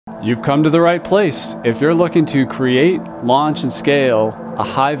You've come to the right place if you're looking to create, launch, and scale a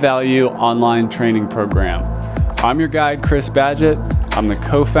high-value online training program. I'm your guide, Chris Badgett. I'm the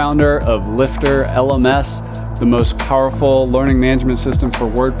co-founder of Lifter LMS, the most powerful learning management system for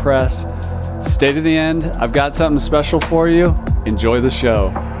WordPress. Stay to the end. I've got something special for you. Enjoy the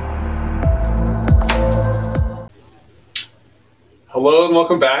show. Hello and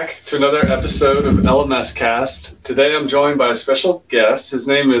welcome back to another episode of LMS Cast. Today I'm joined by a special guest. His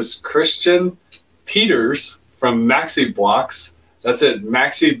name is Christian Peters from Maxi Blocks. That's it,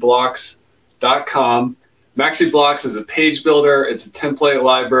 maxiblocks.com. Maxi Blocks is a page builder. It's a template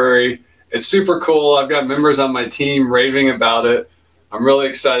library. It's super cool. I've got members on my team raving about it. I'm really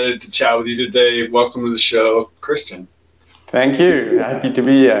excited to chat with you today. Welcome to the show, Christian. Thank you. Happy to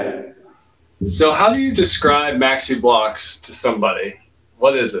be here. So how do you describe Maxi Blocks to somebody?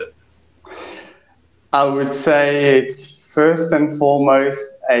 What is it? I would say it's first and foremost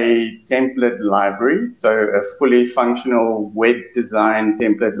a template library, so a fully functional web design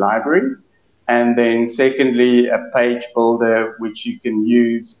template library. And then secondly, a page builder which you can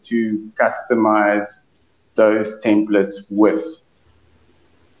use to customize those templates with.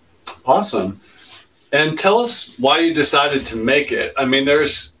 Awesome. And tell us why you decided to make it. I mean,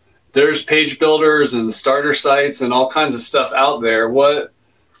 there's page builders and starter sites and all kinds of stuff out there. What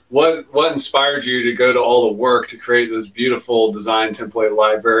inspired you to go to all the work to create this beautiful design template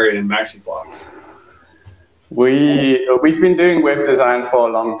library in Maxi Blocks? We've been doing web design for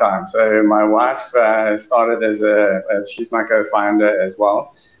a long time. So my wife started she's my co-founder as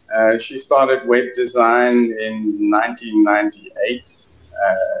well. She started web design in 1998.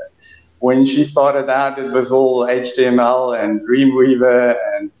 When she started out, it was all HTML and Dreamweaver,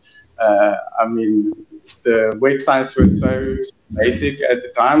 and the websites were so basic at the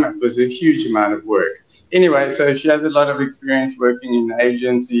time. It was a huge amount of work. Anyway, so she has a lot of experience working in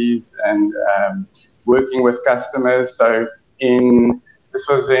agencies and working with customers. So this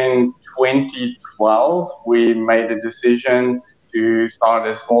was in 2012, we made a decision to start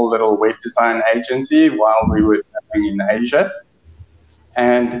a small little web design agency while we were living in Asia.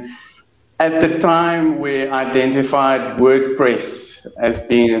 And at the time, we identified WordPress as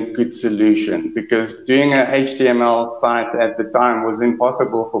being a good solution because doing an HTML site at the time was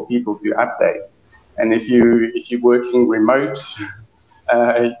impossible for people to update. And if you're working remote,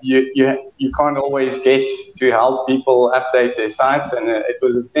 you can't always get to help people update their sites, and it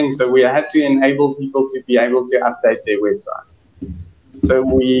was a thing. So we had to enable people to be able to update their websites. So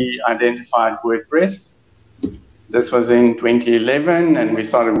we identified WordPress. This was in 2011, and we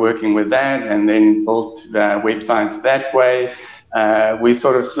started working with that and then built websites that way. We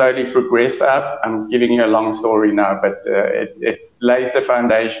sort of slowly progressed up. I'm giving you a long story now, but it lays the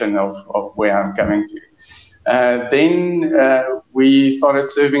foundation of where I'm coming to. Then we started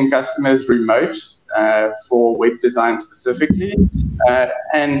serving customers remote for web design specifically.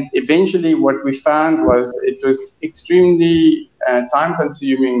 And eventually what we found was it was extremely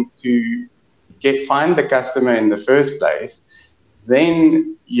time-consuming to find the customer in the first place.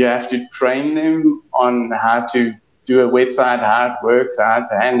 Then you have to train them on how to do a website, how it works, how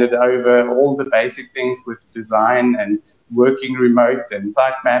to hand it over, all the basic things with design and working remote and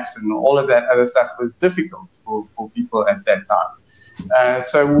sitemaps and all of that other stuff was difficult for people at that time.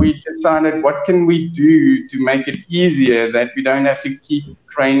 So we decided, what can we do to make it easier that we don't have to keep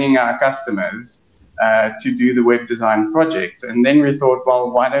training our customers to do the web design projects? And then we thought,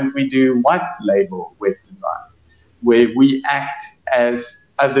 well, why don't we do white label web design, where we act as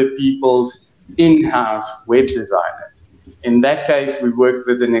other people's in-house web designers. In that case, we worked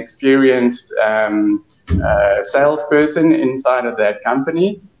with an experienced salesperson inside of that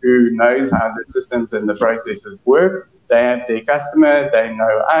company who knows how the systems and the processes work. They have their customer, they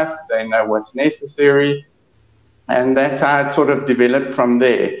know us, they know what's necessary. And that's how it sort of developed from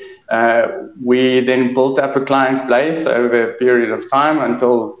there. We then built up a client base over a period of time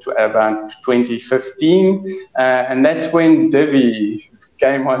until about 2015. And that's when Divi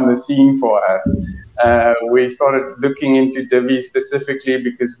came on the scene for us. We started looking into Divi specifically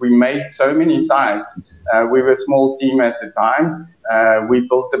because we made so many sites. We were a small team at the time. We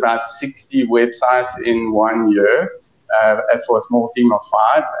built about 60 websites in 1 year. For a small team of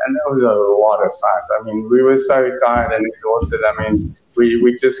 5, and that was a lot of sites. I mean, we were so tired and exhausted. I mean,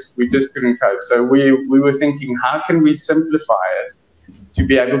 we just couldn't cope. So we were thinking, how can we simplify it to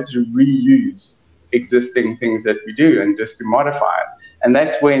be able to reuse existing things that we do and just to modify it? And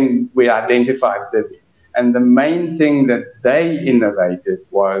that's when we identified Divi. And the main thing that they innovated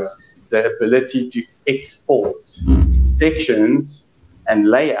was the ability to export sections and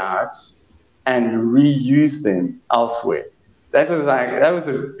layouts and reuse them elsewhere. that was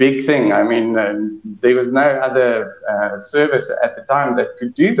a big thing. I mean, there was no other service at the time that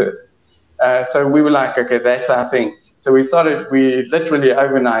could do this. So we were like, okay, that's our thing. So we literally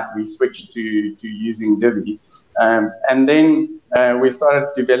overnight, we switched to using Divi. And then we started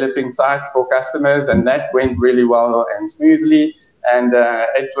developing sites for customers, and that went really well and smoothly. And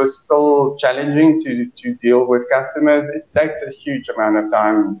it was still challenging to deal with customers. It takes a huge amount of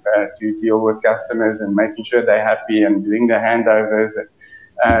time to deal with customers and making sure they're happy and doing the handovers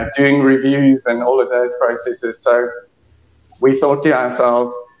and doing reviews and all of those processes. So we thought to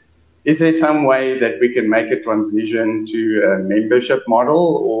ourselves, is there some way that we can make a transition to a membership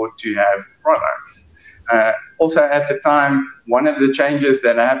model or to have products? Also at the time, one of the changes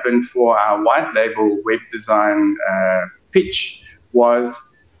that happened for our white label web design pitch was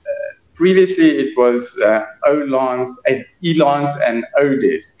previously it was Elance and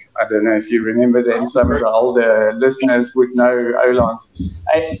Odesk. I don't know if you remember them. Some of the older listeners would know Elance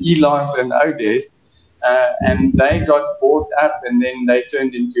and Odesk. And they got bought up and then they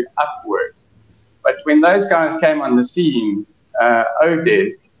turned into Upwork. But when those guys came on the scene,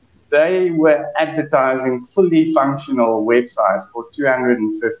 Odesk, they were advertising fully functional websites for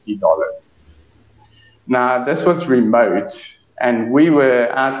 $250. Now, this was remote, and we were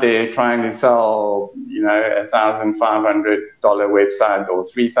out there trying to sell, $1,500 website or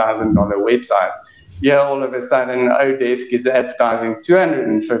 $3,000 website. Yeah, all of a sudden, Odesk is advertising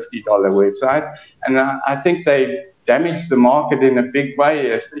 $250 websites, and I think they damaged the market in a big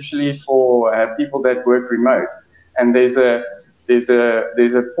way, especially for people that work remote. And there's a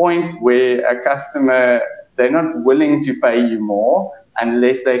point where a customer, they're not willing to pay you more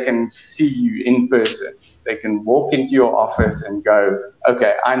unless they can see you in person. They can walk into your office and go,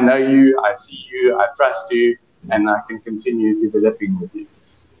 okay, I know you, I see you, I trust you, and I can continue developing with you.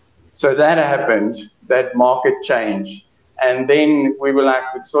 So that happened, that market changed. And then we were like,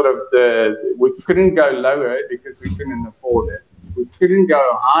 we couldn't go lower because we couldn't afford it. We couldn't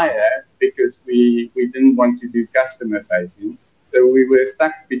go higher because we didn't want to do customer facing. So we were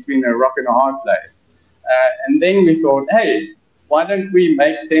stuck between a rock and a hard place. And then we thought, hey, why don't we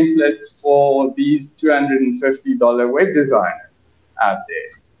make templates for these $250 web designers out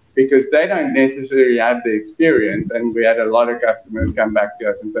there? Because they don't necessarily have the experience. And we had a lot of customers come back to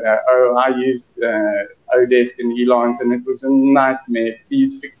us and say, oh, I used Odesk and Elance and it was a nightmare.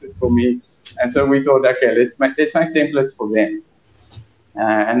 Please fix it for me. And so we thought, okay, let's make templates for them.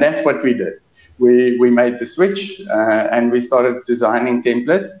 And that's what we did. We made the switch and we started designing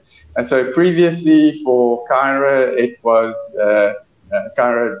templates. And so previously for Kyra, it was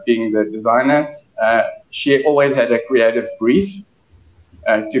Kyra being the designer. She always had a creative brief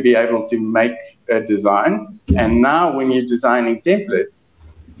to be able to make a design. And now when you're designing templates,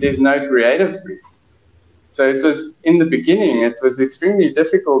 there's no creative brief. So it was, in the beginning, it was extremely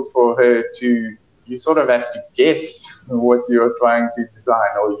difficult for her you sort of have to guess what you're trying to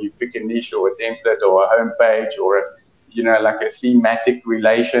design, or you pick a niche or a template or a homepage or like a thematic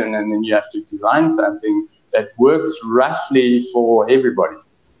relation, and then you have to design something that works roughly for everybody.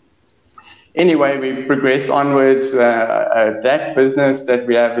 Anyway, we progressed onwards. That business that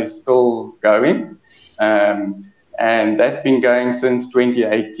we have is still going, and that's been going since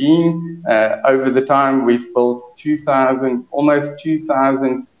 2018. Over the time, we've built almost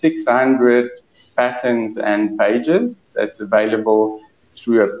 2,600 patterns and pages that's available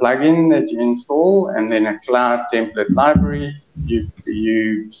through a plugin that you install, and then a cloud template library.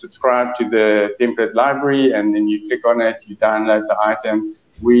 You subscribe to the template library, and then you click on it, you download the item.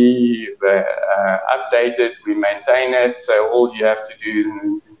 We update it, we maintain it, so all you have to do is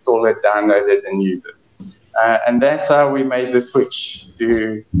install it, download it, and use it. And that's how we made the switch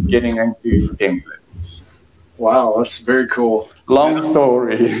to getting into templates. Wow, that's very cool. Long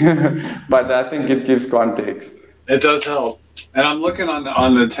story, but I think it gives context. It does help. And I'm looking on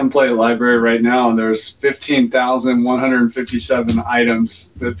the template library right now, and there's 15,157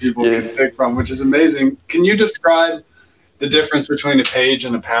 items that people can pick from, which is amazing. Can you describe the difference between a page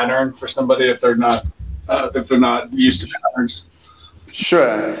and a pattern for somebody if they're not used to patterns?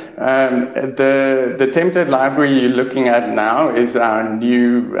 Sure. The template library you're looking at now is our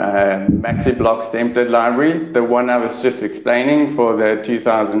new Maxi Blocks template library. The one I was just explaining for the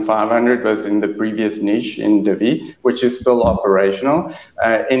 2,500 was in the previous niche in Divi, which is still operational.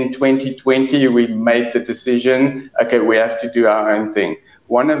 In 2020, we made the decision, okay, we have to do our own thing.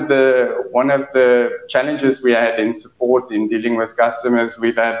 One of the challenges we had in support in dealing with customers,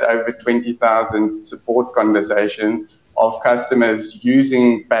 we've had over 20,000 support conversations of customers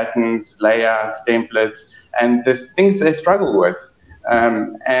using patterns, layouts, templates, and the things they struggle with.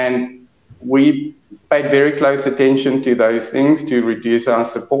 And we paid very close attention to those things to reduce our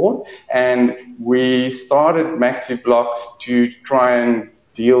support, and we started Maxi Blocks to try and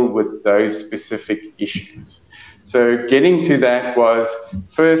deal with those specific issues. So getting to that was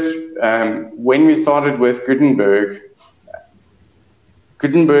first, when we started with Gutenberg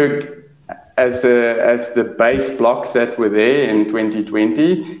as the base blocks that were there in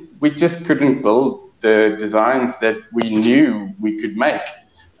 2020, we just couldn't build the designs that we knew we could make.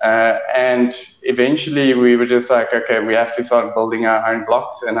 And eventually we were just like, okay, we have to start building our own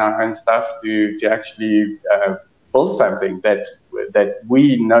blocks and our own stuff to actually build something that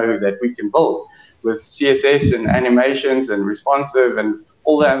we know that we can build with CSS and animations and responsive and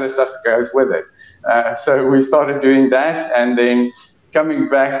all the other stuff that goes with it. So we started doing that, and then coming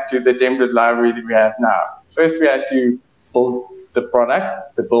back to the template library that we have now. First, we had to build the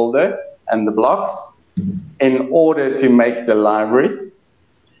product, the builder, and the blocks in order to make the library,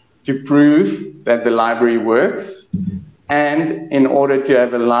 to prove that the library works, and in order to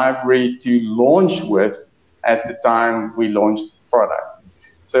have a library to launch with at the time we launched the product.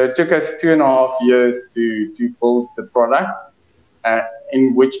 So it took us 2.5 years to build the product,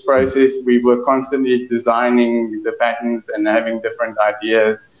 in which process we were constantly designing the patterns and having different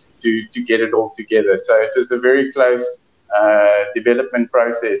ideas to get it all together. So it was a very close development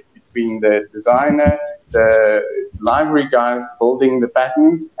process between the designer, the library guys building the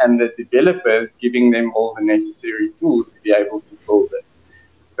patterns, and the developers giving them all the necessary tools to be able to build it.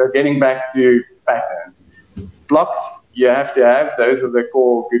 So getting back to patterns. Blocks you have to have, those are the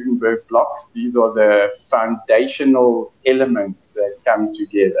core Gutenberg blocks. These are the foundational elements that come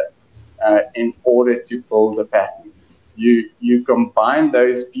together in order to build a pattern. You combine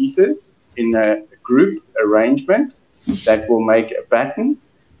those pieces in a group arrangement that will make a pattern,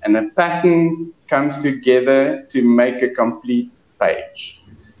 and a pattern comes together to make a complete page.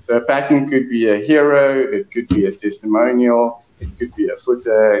 So a pattern could be a hero, it could be a testimonial, it could be a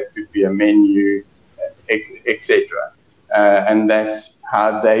footer, it could be a menu, etc. And that's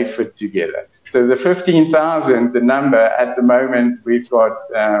how they fit together. So the 15,000, the number at the moment, we've got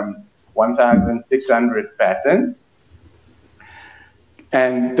 1,600 patterns.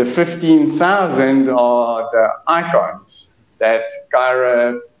 And the 15,000 are the icons that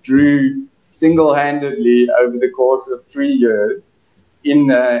Kyra drew single-handedly over the course of 3 years in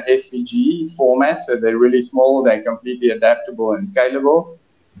SVG format. So they're really small, they're completely adaptable and scalable.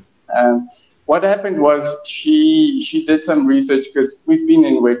 What happened was she did some research, because we've been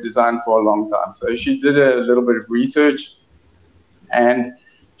in web design for a long time. So she did a little bit of research, and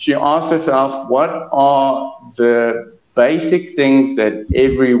she asked herself, what are the basic things that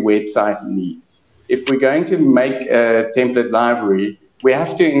every website needs? If we're going to make a template library, we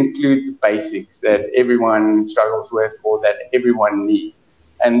have to include the basics that everyone struggles with or that everyone needs.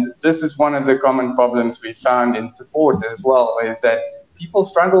 And this is one of the common problems we found in support as well, is that people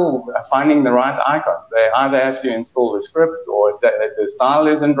struggle finding the right icons. They either have to install the script, or the style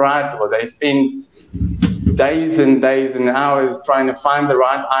isn't right, or they spend days and days and hours trying to find the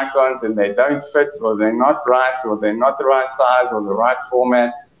right icons, and they don't fit, or they're not right, or they're not the right size or the right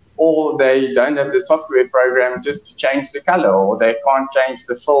format, or they don't have the software program just to change the color, or they can't change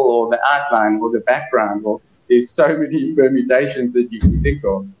the fill or the outline or the background, or there's so many permutations that you can think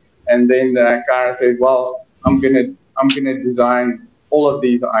of. And then Kyra said, well, I'm gonna design all of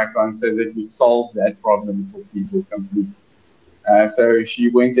these icons so that we solve that problem for people completely. So she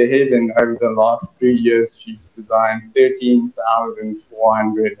went ahead, and over the last 3 years, she's designed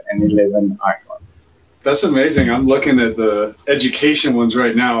 13,411 icons. That's amazing. I'm looking at the education ones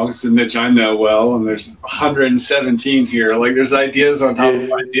right now. It's a niche I know well, and there's 117 here. Like, there's ideas on top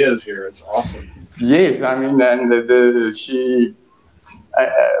of ideas here. It's awesome. Yes, I mean, and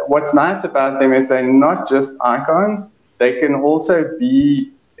what's nice about them is they're not just icons. They can also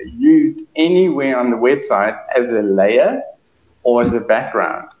be used anywhere on the website as a layer or as a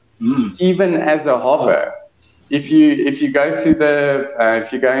background, even as a hover. If you go to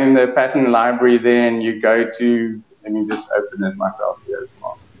if you go in the pattern library, then you go to, let me just open it myself here as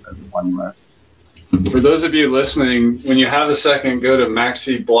well. One more. For those of you listening, when you have a second, go to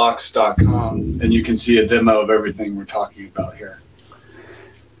maxiblocks.com and you can see a demo of everything we're talking about here.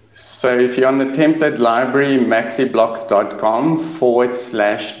 So if you're on the template library,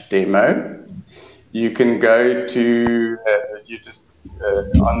 maxiblocks.com/demo, you can go to,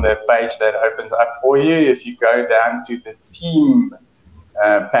 on the page that opens up for you, if you go down to the team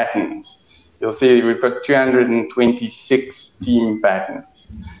patterns, you'll see we've got 226 team patterns.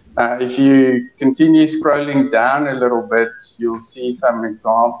 If you continue scrolling down a little bit, you'll see some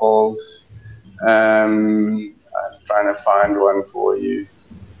examples. I'm trying to find one for you.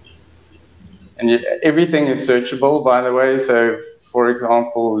 And everything is searchable, by the way. So, for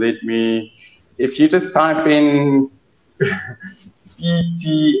example, if you just type in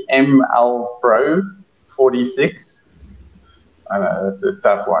PTML Pro 46, I know that's a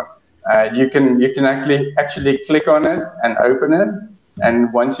tough one. You can actually click on it and open it.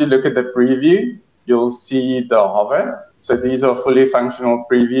 And once you look at the preview, you'll see the hover. So these are fully functional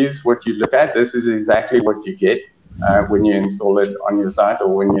previews. What you look at, this is exactly what you get when you install it on your site or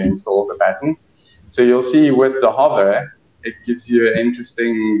when you install the pattern. So you'll see with the hover, it gives you an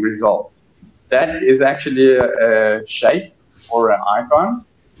interesting result. That is actually a shape or an icon.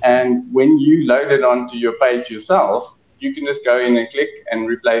 And when you load it onto your page yourself, you can just go in and click and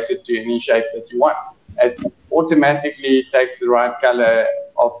replace it to any shape that you want. It automatically takes the right color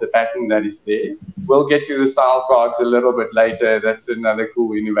of the pattern that is there. We'll get to the style cards a little bit later. That's another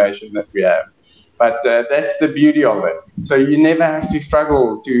cool innovation that we have. But that's the beauty of it. So you never have to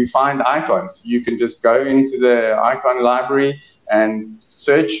struggle to find icons. You can just go into the icon library and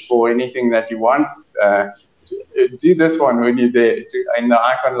search for anything that you want. Do this one when you're there in the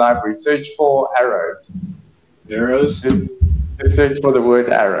icon library. Search for arrows. Arrows? Just search for the word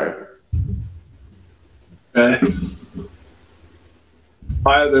arrow. Okay.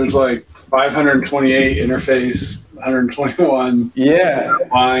 There's like 528 interface, 121. Yeah.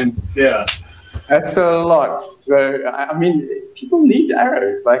 Line. Yeah. That's a lot. So, I mean, people need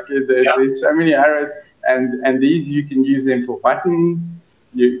arrows. Like, there's so many arrows. And these, you can use them for buttons.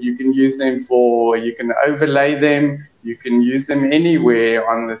 You can use them you can overlay them. You can use them anywhere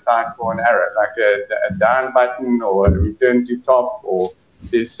on the site for an arrow, like a down button or a return to top, or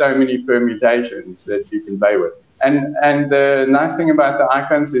there's so many permutations that you can play with. And the nice thing about the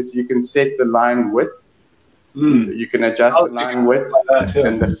icons is you can set the line width. You can adjust the line width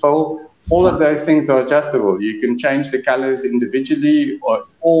and the fill. All of those things are adjustable. You can change the colors individually or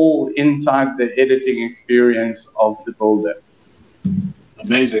all inside the editing experience of the builder.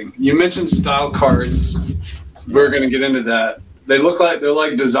 Amazing. You mentioned style cards. We're going to get into that. They're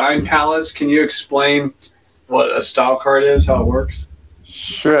like design palettes. Can you explain what a style card is, how it works?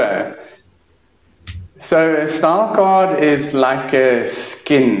 Sure. So a style card is like a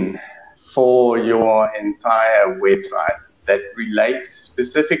skin for your entire website that relates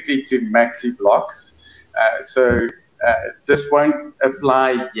specifically to Maxi blocks. So this won't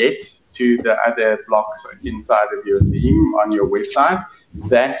apply yet to the other blocks inside of your theme on your website.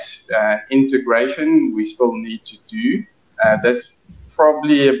 That integration we still need to do. That's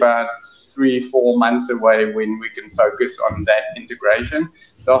probably about 3-4 months away when we can focus on that integration.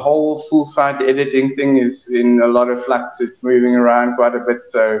 The whole full site editing thing is in a lot of flux. It's moving around quite a bit.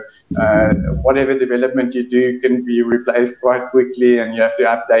 So whatever development you do can be replaced quite quickly and you have to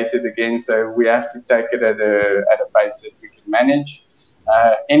update it again. So we have to take it at a pace that we can manage.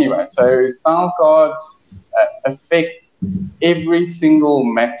 Anyway, so style cards affect every single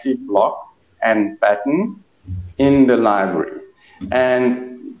Maxi block and pattern in the library.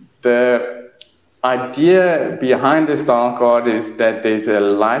 And the idea behind a style card is that there's a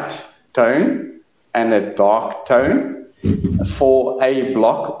light tone and a dark tone for a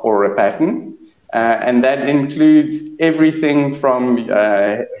block or a pattern. And that includes everything from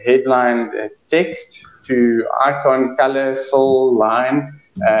headline text to icon, color, fill, line.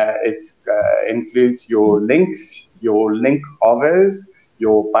 It includes your links, your link hovers,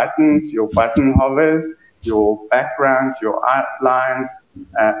 your buttons, your button hovers, your backgrounds, your outlines,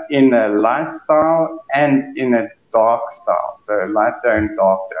 in a light style and in a dark style. So light tone,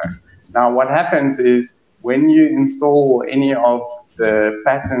 dark tone. Now what happens is when you install any of the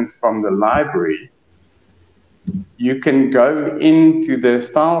patterns from the library, you can go into the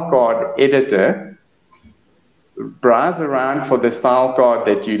style card editor, browse around for the style card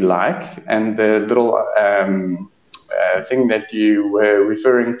that you like, and the little thing that you were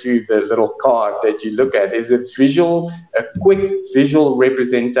referring to, the little card that you look at, is a quick visual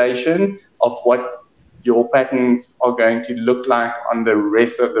representation of what your patterns are going to look like on the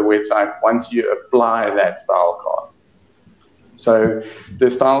rest of the website once you apply that style card. So the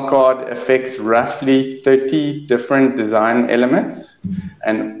style card affects roughly 30 different design elements,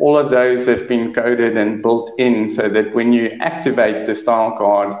 and all of those have been coded and built in so that when you activate the style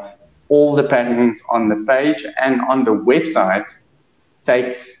card, all the patterns on the page and on the website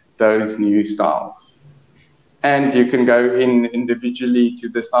takes those new styles. And you can go in individually to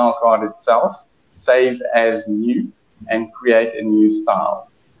the style card itself, save as new, and create a new style.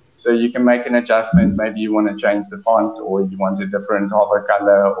 So you can make an adjustment. Maybe you want to change the font, or you want a different hover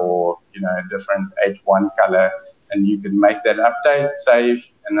color, or a different H1 color, and you can make that update, save,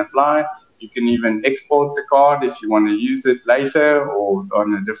 and apply. You can even export the card if you want to use it later or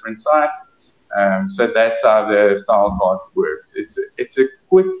on a different site. So that's how the style card works. It's a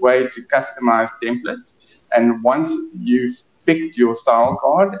quick way to customize templates. And once you've picked your style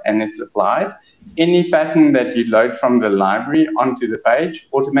card and it's applied, any pattern that you load from the library onto the page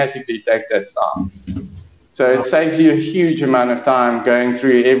automatically takes that style. So it saves you a huge amount of time going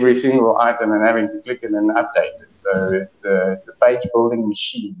through every single item and having to click it and update it. So it's a page building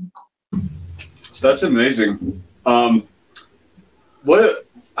machine. That's amazing. How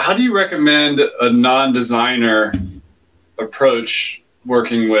do you recommend a non-designer approach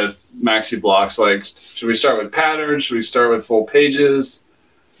working with Maxi blocks? Like, should we start with patterns? Should we start with full pages?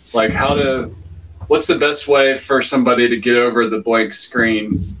 Like, what's the best way for somebody to get over the blank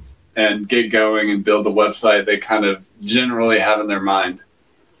screen and get going and build the website they kind of generally have in their mind?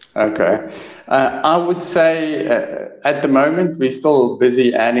 Okay. I would say at the moment, we're still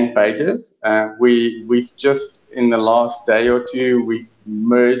busy adding pages. We've just, in the last day or two, we've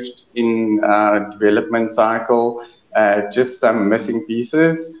merged in our development cycle just some missing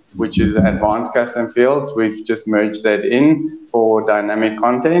pieces, which is advanced custom fields. We've just merged that in for dynamic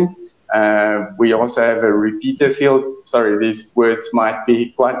content. We also have a repeater field. Sorry, these words might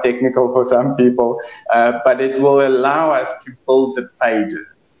be quite technical for some people, but it will allow us to build the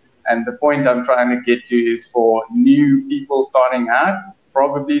pages. And the point I'm trying to get to is for new people starting out,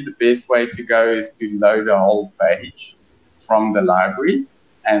 probably the best way to go is to load a whole page from the library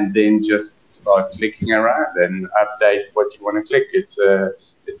and then just start clicking around and update what you want to click. It's a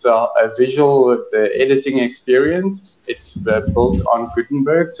visual, the editing experience. It's built on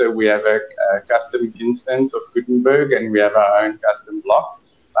Gutenberg, so we have a custom instance of Gutenberg, and we have our own custom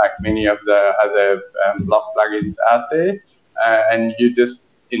blocks, like many of the other block plugins out there. And you just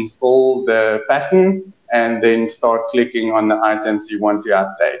install the pattern and then start clicking on the items you want to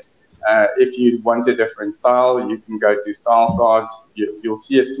update. If you want a different style, you can go to style cards. You'll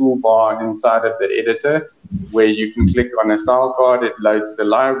see a toolbar inside of the editor where you can click on a style card. It loads the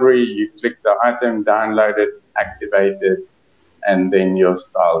library. You click the item, download it, activate it, and then your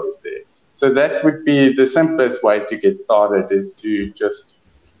style is there. So that would be the simplest way to get started, is to just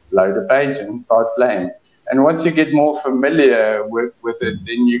load a page and start playing. And once you get more familiar with it,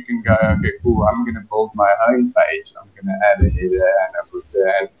 then you can go, okay, cool, I'm going to build my own page. I'm going to add a header and a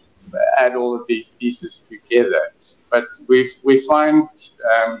footer and add all of these pieces together. But we find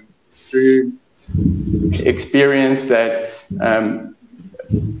through experience that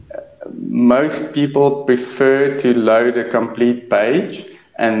most people prefer to load a complete page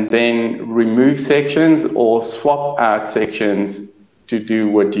and then remove sections or swap out sections to do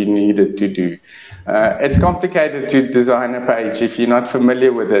what you need it to do. It's complicated to design a page if you're not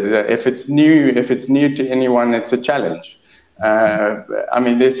familiar with it. If it's new to anyone, it's a challenge. I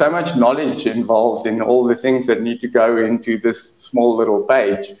mean, there's so much knowledge involved in all the things that need to go into this small little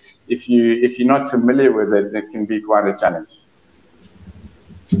page. If you're not familiar with it, it can be quite a challenge.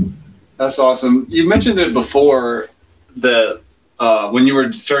 That's awesome. You mentioned it before that when you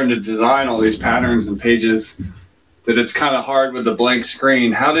were starting to design all these patterns and pages, that it's kind of hard with the blank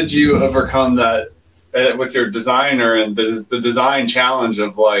screen. How did you overcome that with your designer and the design challenge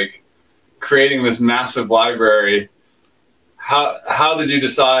of like creating this massive library? How did you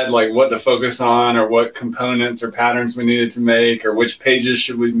decide like what to focus on, or what components or patterns we needed to make, or which pages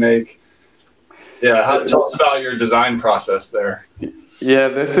should we make? Yeah, tell us about your design process there. Yeah,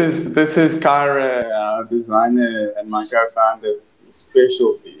 this is Kyra, our designer and my co-founder's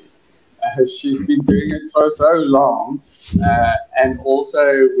specialty. She's been doing it for so long, and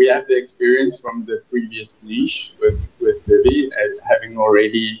also we have the experience from the previous niche with Divi, having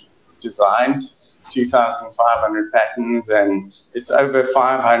already designed 2,500 patterns, and it's over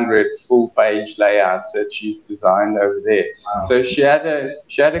 500 full-page layouts that she's designed over there. Wow. So she had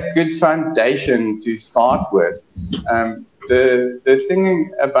a good foundation to start with. The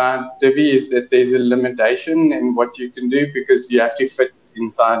thing about Divi is that there's a limitation in what you can do, because you have to fit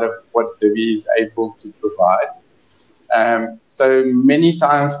inside of what Divi is able to provide. So many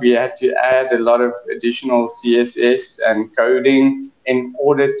times we had to add a lot of additional CSS and coding in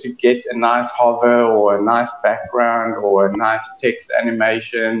order to get a nice hover or a nice background or a nice text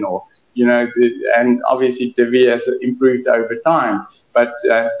animation, or, you know, and obviously Divi has improved over time, but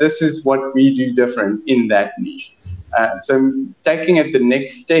this is what we do different in that niche. So taking it the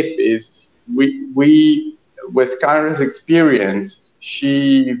next step is we with Kyra's experience,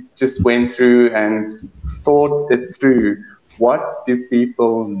 she just went through and thought it through. What do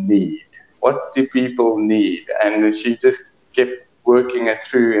people need? What do people need? And she just kept working it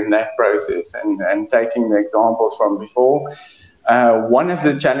through in that process and taking the examples from before. One of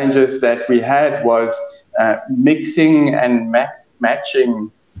the challenges that we had was mixing and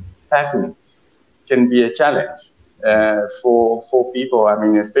matching patterns. can be a challenge for people. I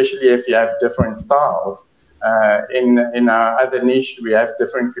mean, especially if you have different styles. In our other niche, we have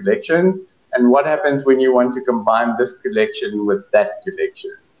different collections. And what happens when you want to combine this collection with that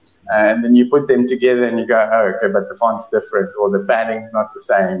collection? And then you put them together and you go, oh, okay, but the font's different, or the padding's not the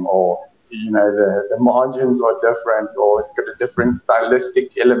same, or the margins are different, or it's got a different stylistic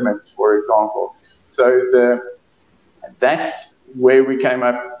element, for example. So that's where we came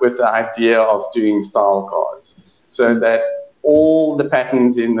up with the idea of doing style cards, so that all the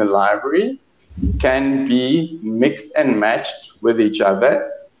patterns in the library can be mixed and matched with each other,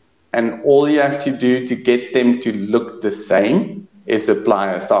 and all you have to do to get them to look the same is apply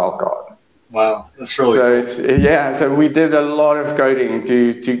a style card. Wow, that's really cool. So we did a lot of coding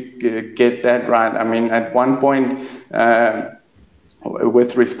to get that right. I mean, at one point with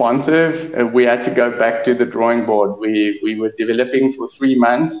responsive, we had to go back to the drawing board. We were developing for 3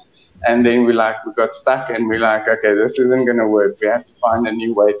 months, and then we got stuck, and we're like, okay, this isn't going to work. We have to find a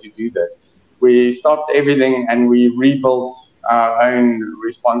new way to do this. We stopped everything and we rebuilt our own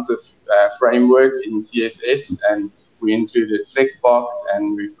responsive framework in CSS, and we included Flexbox,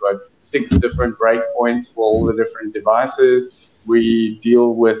 and we've got 6 different breakpoints for all the different devices. We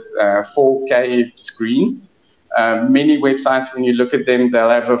deal with 4K screens. Many websites, when you look at them, they'll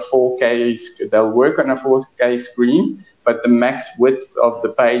have a 4K, they'll work on a 4K screen, but the max width of the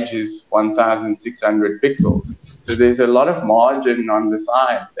page is 1,600 pixels. So there's a lot of margin on the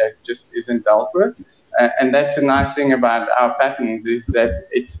side that just isn't dealt with. And that's a nice thing about our patterns, is that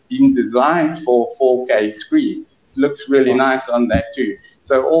it's been designed for 4K screens. It looks really nice on that too.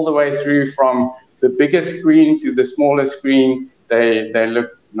 So all the way through from the biggest screen to the smaller screen, they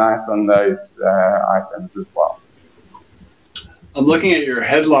look nice on those items as well. I'm looking at your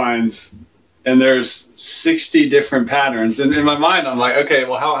headlines, and there's 60 different patterns. And in my mind, I'm like, okay,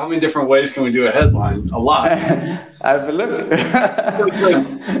 well, how many different ways can we do a headline? A lot. Have a look.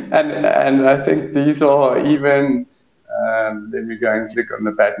 and I think these are even, let me go and click on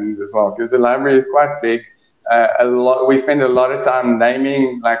the patterns as well, because the library is quite big. We spend a lot of time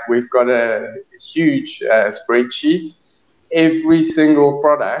naming, like we've got a huge spreadsheet. Every single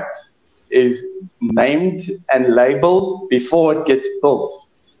product is named and labeled before it gets built,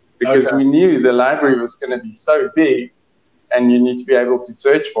 because we knew the library was going to be so big and you need to be able to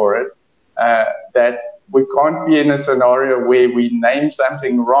search for it, that we can't be in a scenario where we name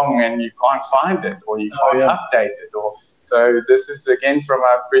something wrong and you can't find it, or you can't update it. So this is again from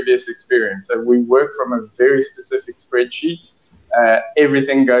our previous experience. So we work from a very specific spreadsheet.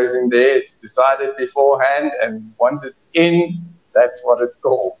 Everything goes in there. It's decided beforehand, and once it's in, that's what it's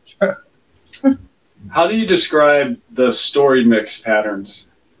called. How do you describe the story mix patterns?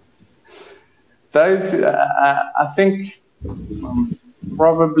 Those, I think,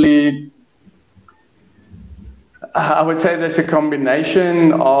 probably, I would say that's a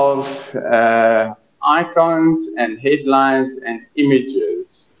combination of icons and headlines and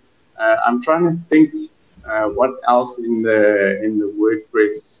images. I'm trying to think what else in the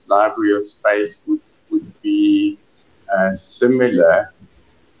WordPress library or space would be similar.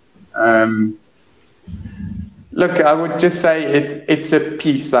 Look, I would just say it's a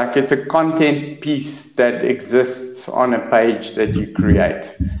piece, like it's a content piece that exists on a page that you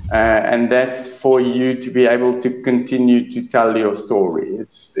create. And that's for you to be able to continue to tell your story.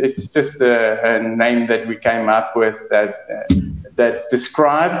 It's just a name that we came up with that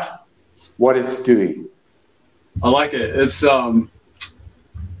described what it's doing. I like it. It's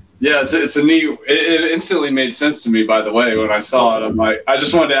it's a neat. It instantly made sense to me. By the way, when I saw it, I'm like, I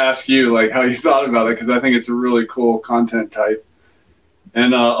just wanted to ask you like how you thought about it, because I think it's a really cool content type.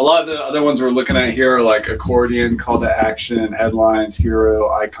 And a lot of the other ones we're looking at here are like accordion, call to action, headlines, hero,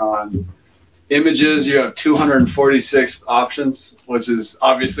 icon, images. You have 246 options, which is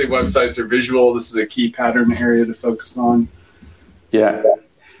obviously websites are visual. This is a key pattern area to focus on. Yeah,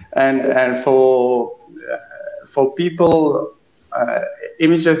 and for people,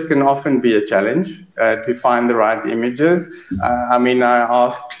 images can often be a challenge to find the right images. I mean, I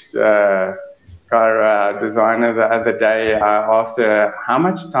asked our designer the other day, I asked her, how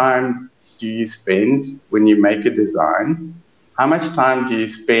much time do you spend when you make a design? How much time do you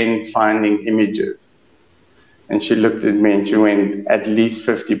spend finding images? And she looked at me and she went, at least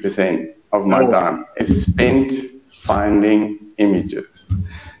 50% of my time is spent finding images.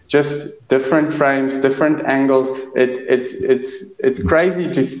 Just different frames, different angles. It's crazy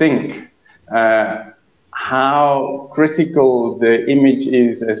to think how critical the image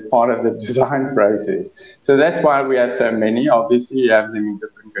is as part of the design process. So that's why we have so many. Obviously, you have them in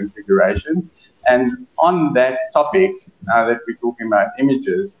different configurations. And on that topic, now that we're talking about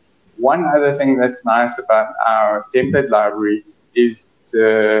images, one other thing that's nice about our template library is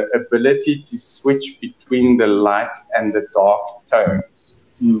the ability to switch between the light and the dark tones.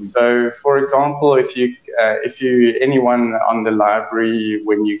 So, for example, if you anyone on the library,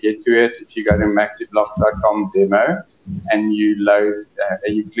 when you get to it, if you go to maxiblocks.com demo and you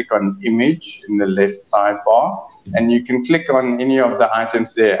click on image in the left sidebar, and you can click on any of the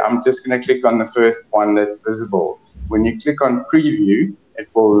items there. I'm just going to click on the first one that's visible. When you click on preview,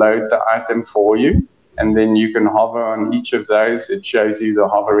 it will load the item for you, and then you can hover on each of those. It shows you the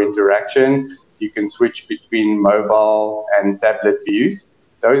hover interaction. You can switch between mobile and tablet views.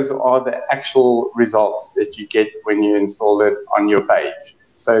 Those are the actual results that you get when you install it on your page.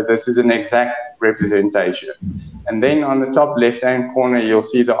 So this is an exact representation. And then on the top left-hand corner, you'll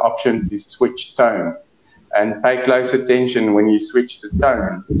see the option to switch tone. And pay close attention when you switch the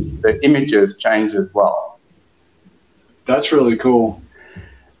tone, the images change as well. That's really cool.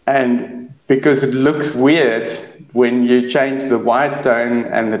 And because it looks weird when you change the white tone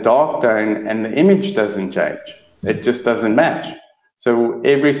and the dark tone and the image doesn't change. It just doesn't match. So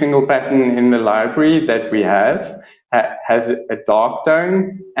every single pattern in the library that we have has a dark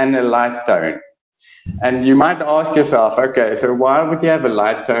tone and a light tone. And you might ask yourself, okay, so why would you have a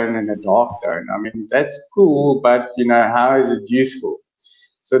light tone and a dark tone? I mean, that's cool, but how is it useful?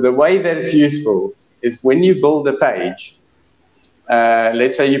 So the way that it's useful is when you build a page,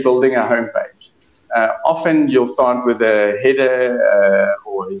 let's say you're building a home page. Often you'll start with a header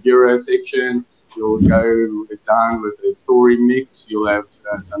or a hero section. You'll go down with a story mix. You'll have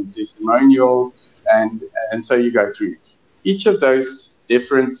some testimonials, and so you go through each of those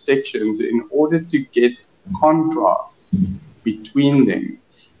different sections. In order to get contrast between them,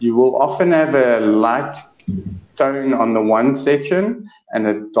 you will often have a light tone on the one section and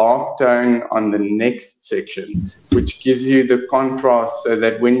a dark tone on the next section, which gives you the contrast so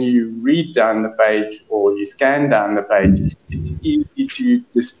that when you read down the page or you scan down the page, it's easy to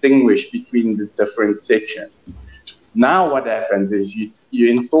distinguish between the different sections. Now what happens is you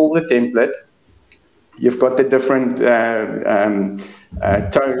install the template, you've got the different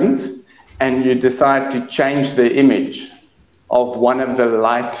tones, and you decide to change the image of one of the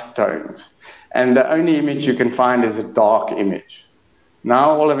light tones. And the only image you can find is a dark image.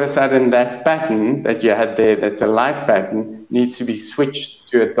 Now, all of a sudden, that pattern that you had there, that's a light pattern, needs to be switched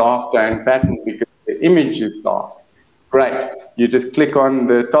to a dark tone pattern because the image is dark. Great. You just click on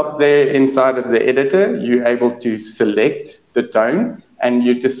the top there inside of the editor. You're able to select the tone, and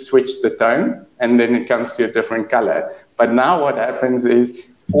you just switch the tone, and then it comes to a different color. But now what happens is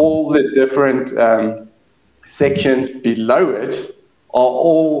all the different sections below it are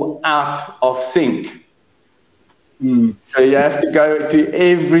all out of sync. So you have to go to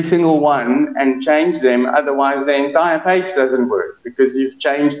every single one and change them, otherwise the entire page doesn't work because you've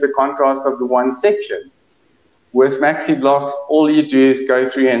changed the contrast of the one section. With Maxi Blocks, all you do is go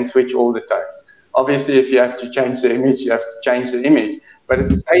through and switch all the tones. Obviously, if you have to change the image, you have to change the image, but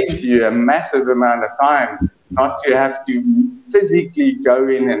it saves you a massive amount of time not to have to physically go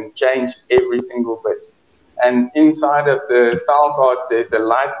in and change every single bit. And inside of the style cards, there's a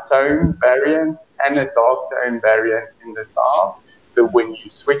light tone variant and a dark tone variant in the styles. So when you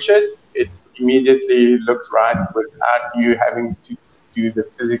switch it, it immediately looks right without you having to do the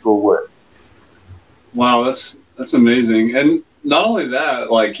physical work. Wow, that's amazing. And not only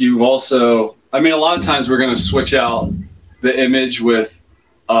that, like you've also, I mean, a lot of times we're going to switch out the image with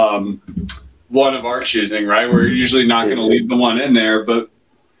one of our choosing, right? We're usually not going to leave the one in there, but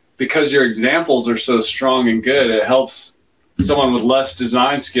because your examples are so strong and good, it helps someone with less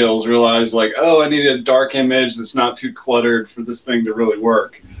design skills realize like, oh, I need a dark image that's not too cluttered for this thing to really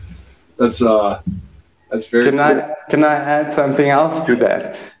work. That's very cool. Can I add something else to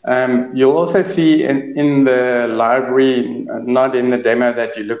that? You'll also see in the library, not in the demo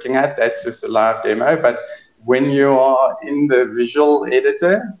that you're looking at, that's just a live demo, but when you are in the visual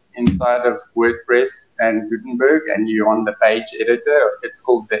editor inside of WordPress and Gutenberg and you're on the page editor, it's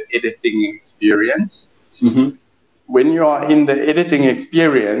called the editing experience. Mm-hmm. When you are in the editing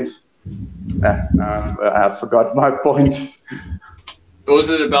experience, I forgot my point.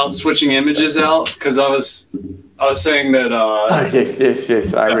 Was it about switching images out? Because I was saying that.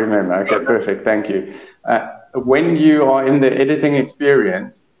 Yes, I remember. Okay, perfect. Thank you. When you are in the editing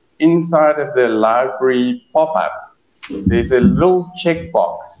experience, inside of the library pop-up, there's a little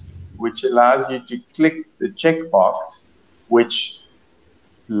checkbox which allows you to click the checkbox, which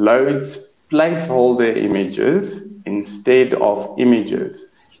loads placeholder images instead of images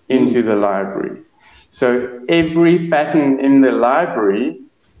into the library. So every pattern in the library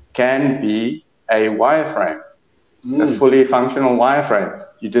can be a wireframe, a fully functional wireframe.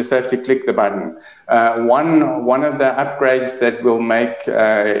 You just have to click the button. One of the upgrades that we'll make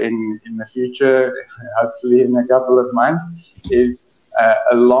in the future, hopefully in a couple of months, is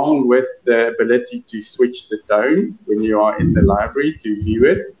along with the ability to switch the tone when you are in the library to view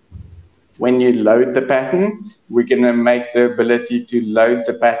it. When you load the pattern, we're going to make the ability to load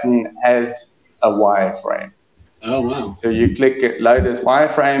the pattern as a wireframe. Oh, wow. So you click it, load as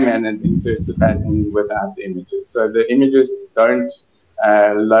wireframe, and it inserts the pattern without the images. So the images don't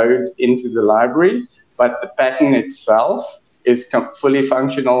load into the library, but the pattern itself is fully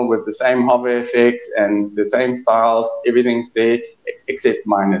functional with the same hover effects and the same styles. Everything's there except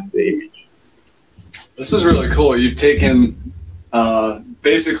minus the image. This is really cool. You've taken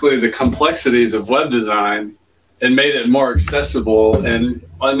basically the complexities of web design and made it more accessible, and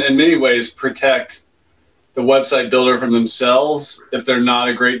in many ways protect the website builder from themselves if they're not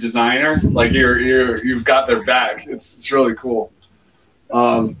a great designer. Like you've got their back. It's really cool.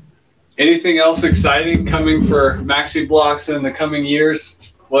 Anything else exciting coming for Maxi Blocks in the coming years?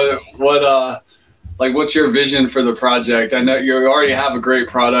 What's your vision for the project? I know you already have a great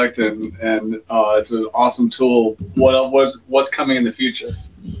product and it's an awesome tool. What's coming in the future?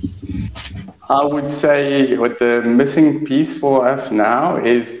 I would say what the missing piece for us now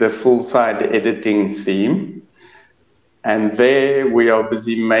is the full site editing theme. And there we are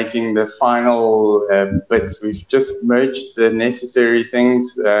busy making the final bits. We've just merged the necessary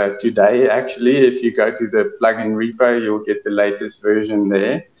things today, actually. If you go to the plugin repo, you'll get the latest version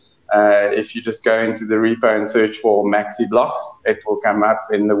there. If you just go into the repo and search for Maxi Blocks, it will come up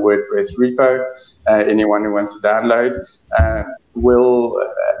in the WordPress repo. Anyone who wants to download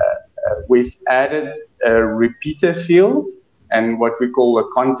we've added a repeater field and what we call a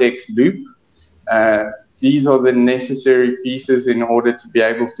context loop. These are the necessary pieces in order to be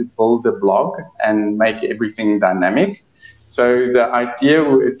able to build a blog and make everything dynamic. So the idea,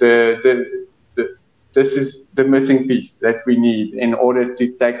 this is the missing piece that we need in order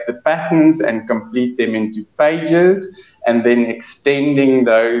to take the patterns and complete them into pages, and then extending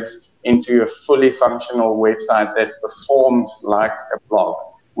those into a fully functional website that performs like a blog,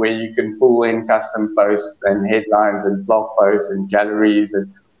 where you can pull in custom posts and headlines and blog posts and galleries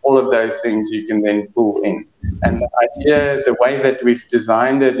and all of those things you can then pull in. And the idea, the way that we've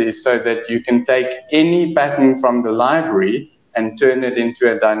designed it is so that you can take any pattern from the library and turn it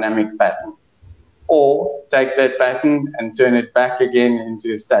into a dynamic pattern, or take that pattern and turn it back again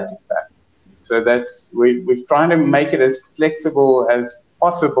into a static pattern. So we've tried to make it as flexible as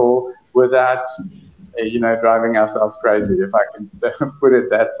possible without driving ourselves crazy, if I can put it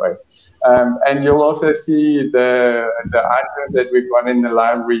that way. And you'll also see the items that we've got in the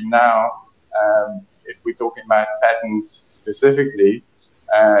library now. If we're talking about patterns specifically,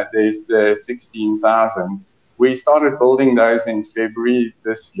 there's the 16,000. We started building those in February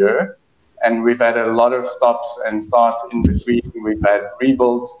this year, and we've had a lot of stops and starts in between. We've had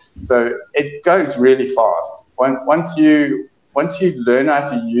rebuilds, so it goes really fast. Once you learn how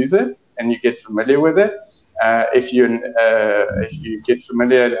to use it and you get familiar with it, if you get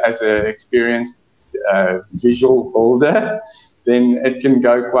familiar as an experienced visual builder, then it can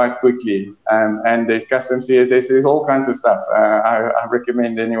go quite quickly. And there's custom CSS, there's all kinds of stuff. I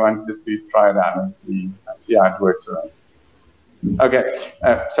recommend anyone just to try it out and see how it works around. Okay,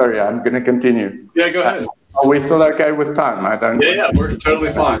 sorry, I'm going to continue. Yeah, go ahead. Are we still okay with time? Yeah, we're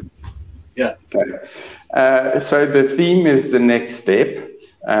totally fine. Yeah. Okay. So the theme is the next step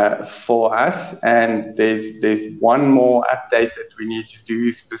for us, and there's one more update that we need to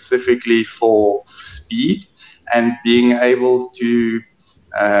do specifically for speed and being able to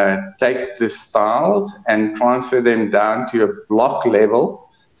take the styles and transfer them down to a block level,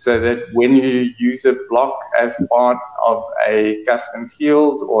 so that when you use a block as part of a custom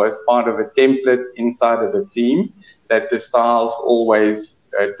field or as part of a template inside of the theme, that the styles always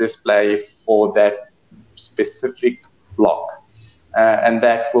display for that specific block. And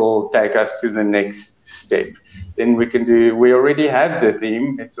that will take us to the next step. Then we already have the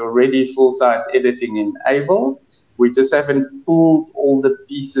theme. It's already full site editing enabled. We just haven't pulled all the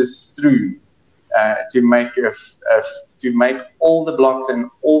pieces through to make all the blocks and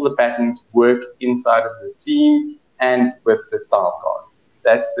all the patterns work inside of the theme and with the style cards.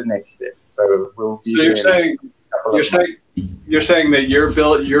 That's the next step. So we'll be. So you're saying that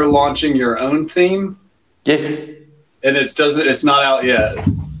you're launching your own theme? Yes. And it's not out yet.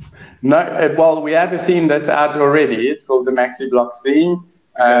 No, well, we have a theme that's out already. It's called the Maxi Blocks theme.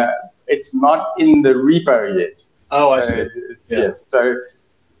 Okay. It's not in the repo yet. Oh, I see. Yes. So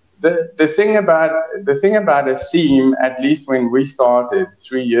the thing about a theme, at least when we started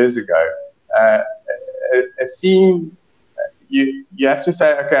 3 years ago, a theme, you have to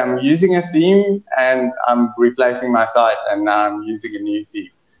say, okay, I'm using a theme and I'm replacing my site and now I'm using a new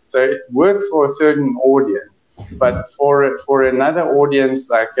theme. So it works for a certain audience, but for another audience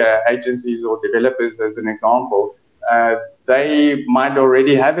like agencies or developers, as an example, they might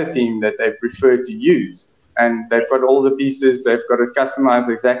already have a theme that they prefer to use, and they've got all the pieces, they've got it customized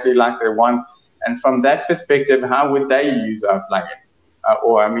exactly like they want. And from that perspective, how would they use our plugin?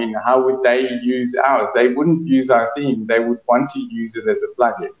 How would they use ours? They wouldn't use our theme. They would want to use it as a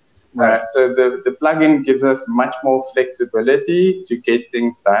plugin. Right. So the plugin gives us much more flexibility to get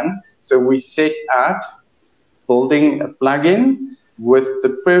things done. So we set out building a plugin with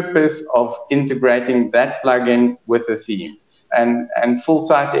the purpose of integrating that plugin with a theme. And full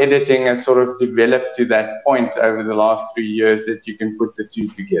site editing has sort of developed to that point over the last 3 years that you can put the two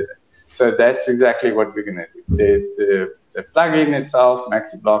together. So that's exactly what we're going to do. There's the plugin itself,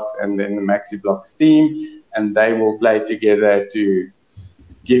 Maxi Blocks, and then the Maxi Blocks theme, and they will play together to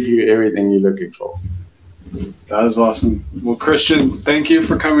give you everything you're looking for. That is awesome. Well, Christian, thank you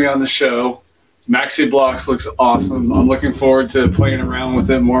for coming on the show. Maxi Blocks looks awesome. I'm looking forward to playing around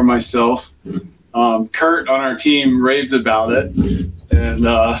with it more myself. Kurt on our team raves about it. And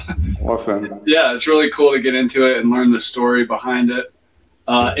awesome. Yeah, it's really cool to get into it and learn the story behind it.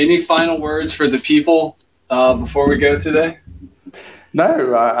 Any final words for the people before we go today?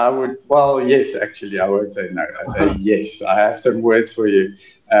 No, I would. Well, yes, actually, I won't say no. I say yes. I have some words for you.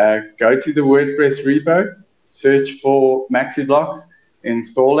 Go to the WordPress repo, search for Maxi Blocks,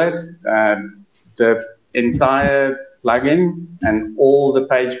 install it. The entire plugin and all the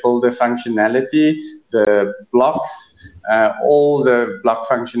page builder functionality, the blocks, all the block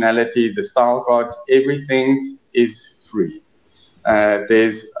functionality, the style cards, everything is free.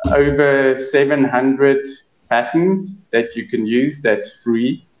 There's over 700 patterns that you can use that's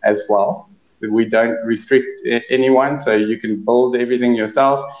free as well. We don't restrict anyone, so you can build everything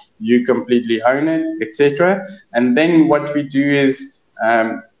yourself, you completely own it, etc. And then what we do is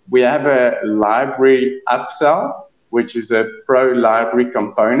we have a library upsell, which is a pro library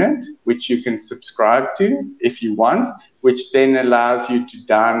component, which you can subscribe to if you want, which then allows you to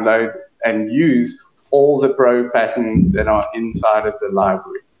download and use all the pro patterns that are inside of the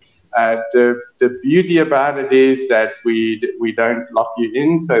library. The beauty about it is that we don't lock you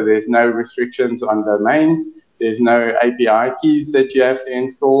in, so there's no restrictions on domains. There's no API keys that you have to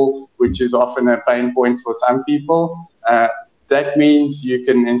install, which is often a pain point for some people. That means you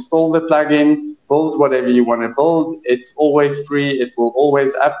can install the plugin, build whatever you want to build. It's always free. It will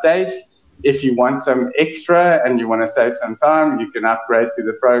always update. If you want some extra and you want to save some time, you can upgrade to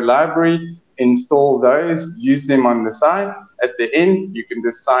the Pro library, install those, use them on the site. At the end, you can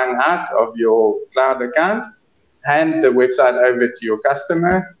just sign out of your cloud account, hand the website over to your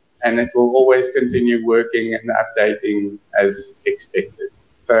customer, and it will always continue working and updating as expected.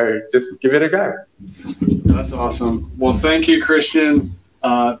 So just give it a go. That's awesome. Well, thank you, Christian.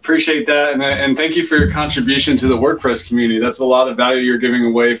 Appreciate that. And thank you for your contribution to the WordPress community. That's a lot of value you're giving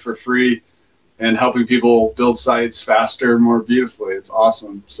away for free and helping people build sites faster, more beautifully. It's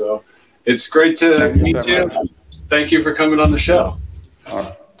awesome. So it's great to meet you. Thank you for coming on the show. All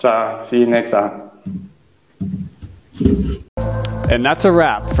right. Ciao. See you next time. And that's a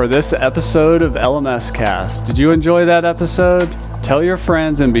wrap for this episode of LMS Cast. Did you enjoy that episode? Tell your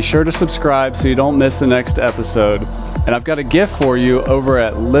friends and be sure to subscribe so you don't miss the next episode. And I've got a gift for you over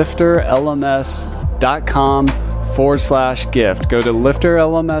at lifterlms.com/gift. Go to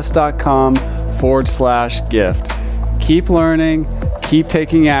lifterlms.com/gift. Keep learning, keep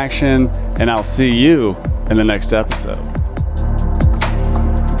taking action, and I'll see you in the next episode.